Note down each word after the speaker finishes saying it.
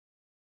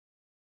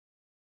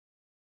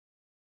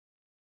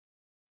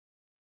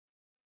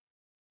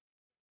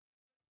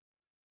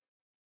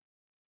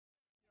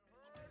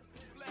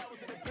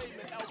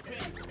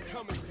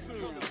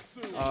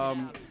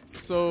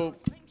So,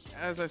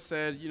 as I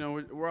said,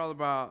 we're all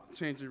about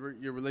changing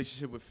your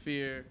relationship with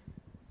fear,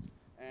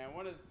 and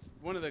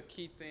one of the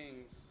key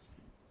things.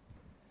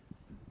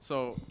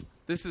 So,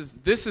 this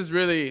is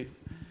really,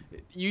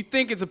 you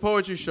think it's a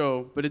poetry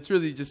show, but it's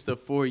really just a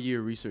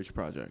 4-year research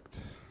project,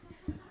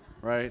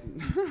 right?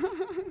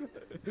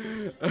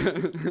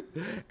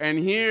 And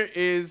here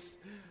is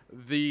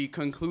the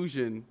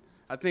conclusion.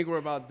 I think we're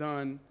about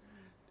done.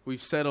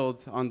 We've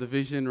settled on the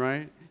vision,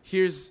 right?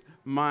 Here's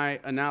my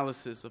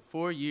analysis of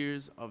 4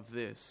 years of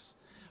this.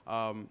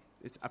 I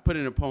put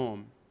in a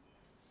poem.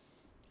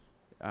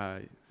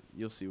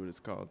 You'll see what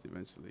it's called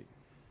eventually.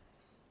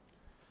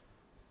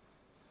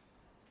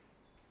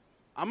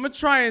 I'm going to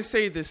try and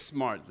say this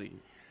smartly.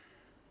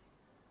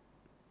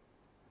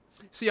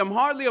 See, I'm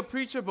hardly a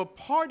preacher, but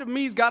part of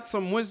me's got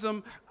some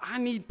wisdom I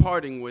need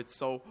parting with.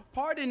 So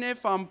pardon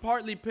if I'm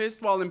partly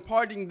pissed while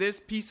imparting this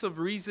piece of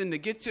reason to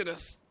get you to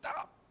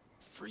stop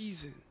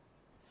freezing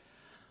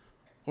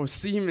or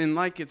seeming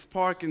like it's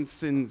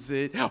Parkinson's.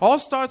 It all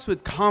starts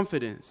with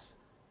confidence.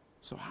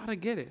 So how to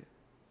get it?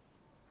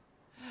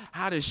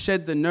 How to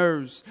shed the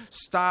nerves,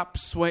 stop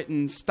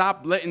sweating,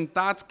 stop letting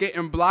thoughts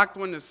getting blocked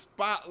when the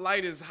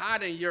spotlight is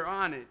hot and you're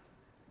on it.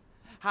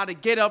 How to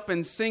get up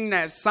and sing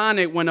that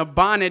sonnet when a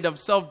bonnet of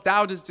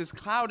self-doubt is just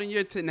clouding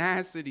your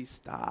tenacity.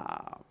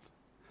 Stop.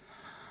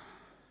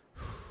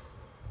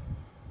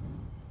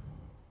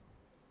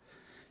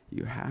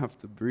 You have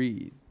to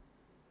breathe.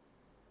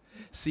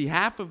 See,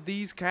 half of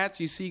these cats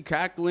you see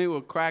cackling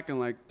were cracking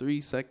like 3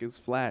 seconds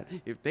flat.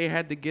 If they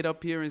had to get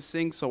up here and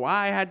sing, so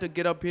I had to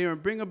get up here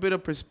and bring a bit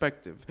of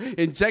perspective.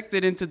 Inject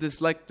it into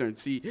this lectern.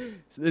 See,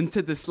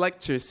 into this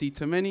lecture. See,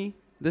 to many,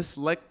 this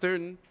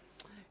lectern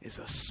is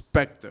a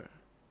specter.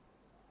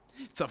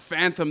 It's a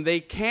phantom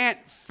they can't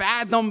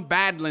fathom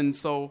battling,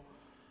 so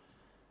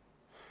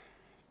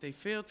they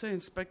fail to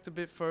inspect a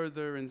bit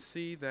further and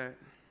see that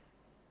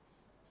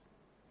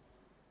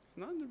it's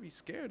nothing to be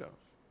scared of.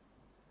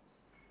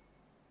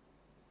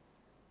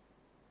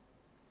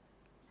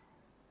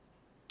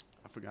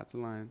 I forgot the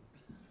line.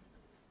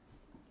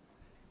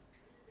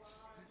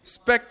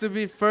 Expect a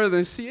bit further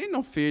and see, ain't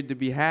no fear to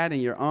be had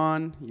and you're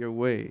on your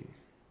way.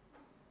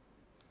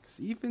 Because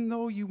even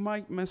though you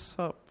might mess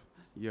up,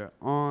 you're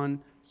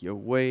on your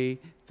way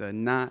to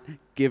not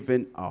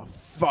giving a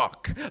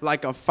fuck.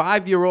 Like a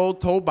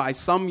 5-year-old told by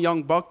some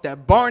young buck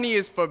that Barney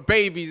is for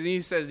babies. And he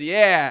says,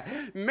 yeah,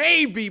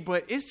 maybe,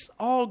 but it's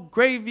all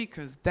gravy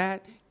because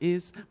that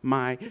is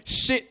my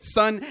shit,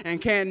 son. And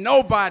can't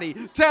nobody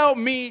tell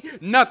me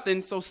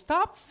nothing. So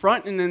stop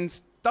fronting and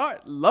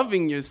start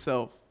loving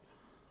yourself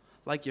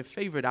like your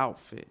favorite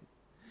outfit.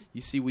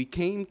 You see, we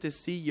came to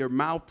see your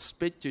mouth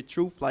spit your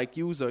truth like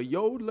you's a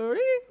yodeler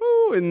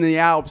in the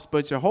Alps,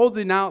 but you're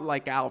holding out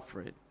like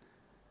Alfred.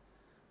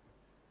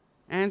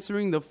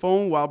 Answering the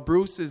phone while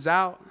Bruce is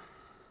out.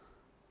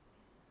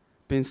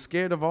 Been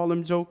scared of all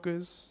them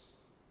jokers.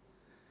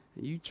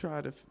 You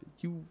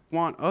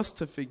want us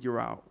to figure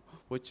out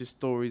what your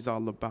story's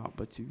all about,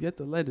 but you've yet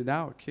to let it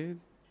out, kid.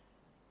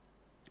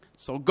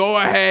 So go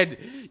ahead,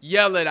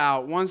 yell it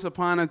out. Once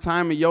upon a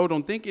time, and yo,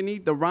 don't think you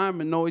need the rhyme,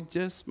 and no, it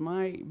just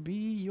might be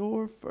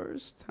your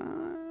first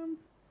time.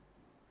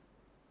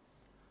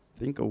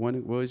 Think of when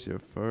it was your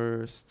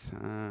first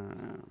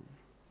time.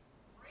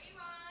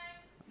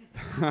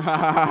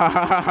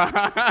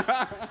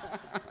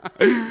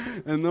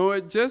 And though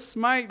it just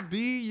might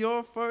be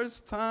your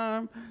first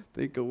time,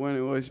 think of when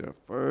it was your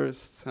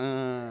first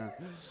time.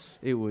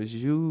 It was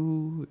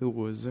you, it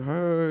was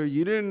her.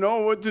 You didn't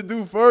know what to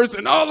do first,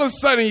 and all of a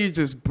sudden you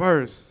just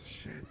burst.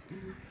 Shit.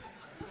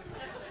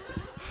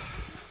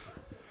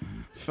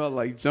 Felt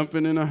like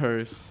jumping in a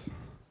hearse.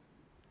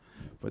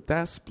 But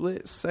that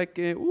split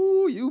second,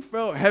 ooh, you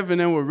felt heaven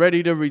and were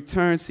ready to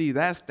return. See,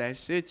 that's that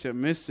shit you're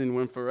missing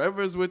when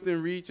forever's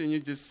within reach and you're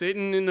just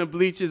sitting in the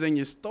bleachers and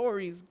your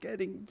story's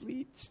getting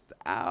bleached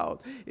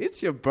out.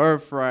 It's your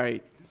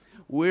birthright.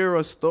 We're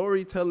a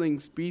storytelling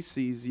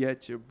species,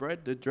 yet you're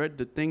bred to dread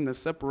the thing that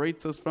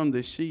separates us from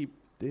the sheep.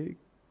 Dig?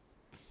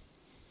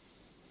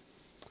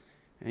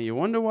 And you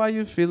wonder why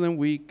you're feeling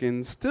weak,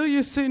 and still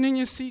you're sitting in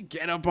your seat.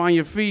 Get up on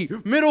your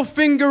feet. Middle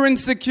finger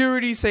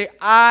insecurity. Say,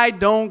 I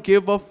don't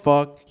give a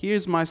fuck.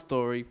 Here's my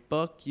story.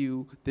 Fuck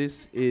you.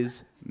 This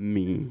is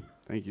me.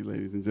 Thank you,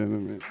 ladies and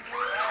gentlemen.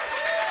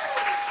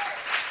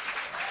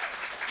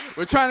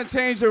 We're trying to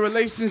change your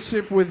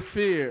relationship with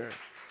fear.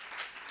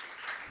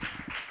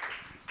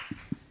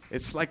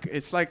 It's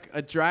like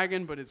a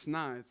dragon, but it's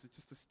not. It's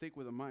just a stick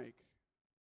with a mic.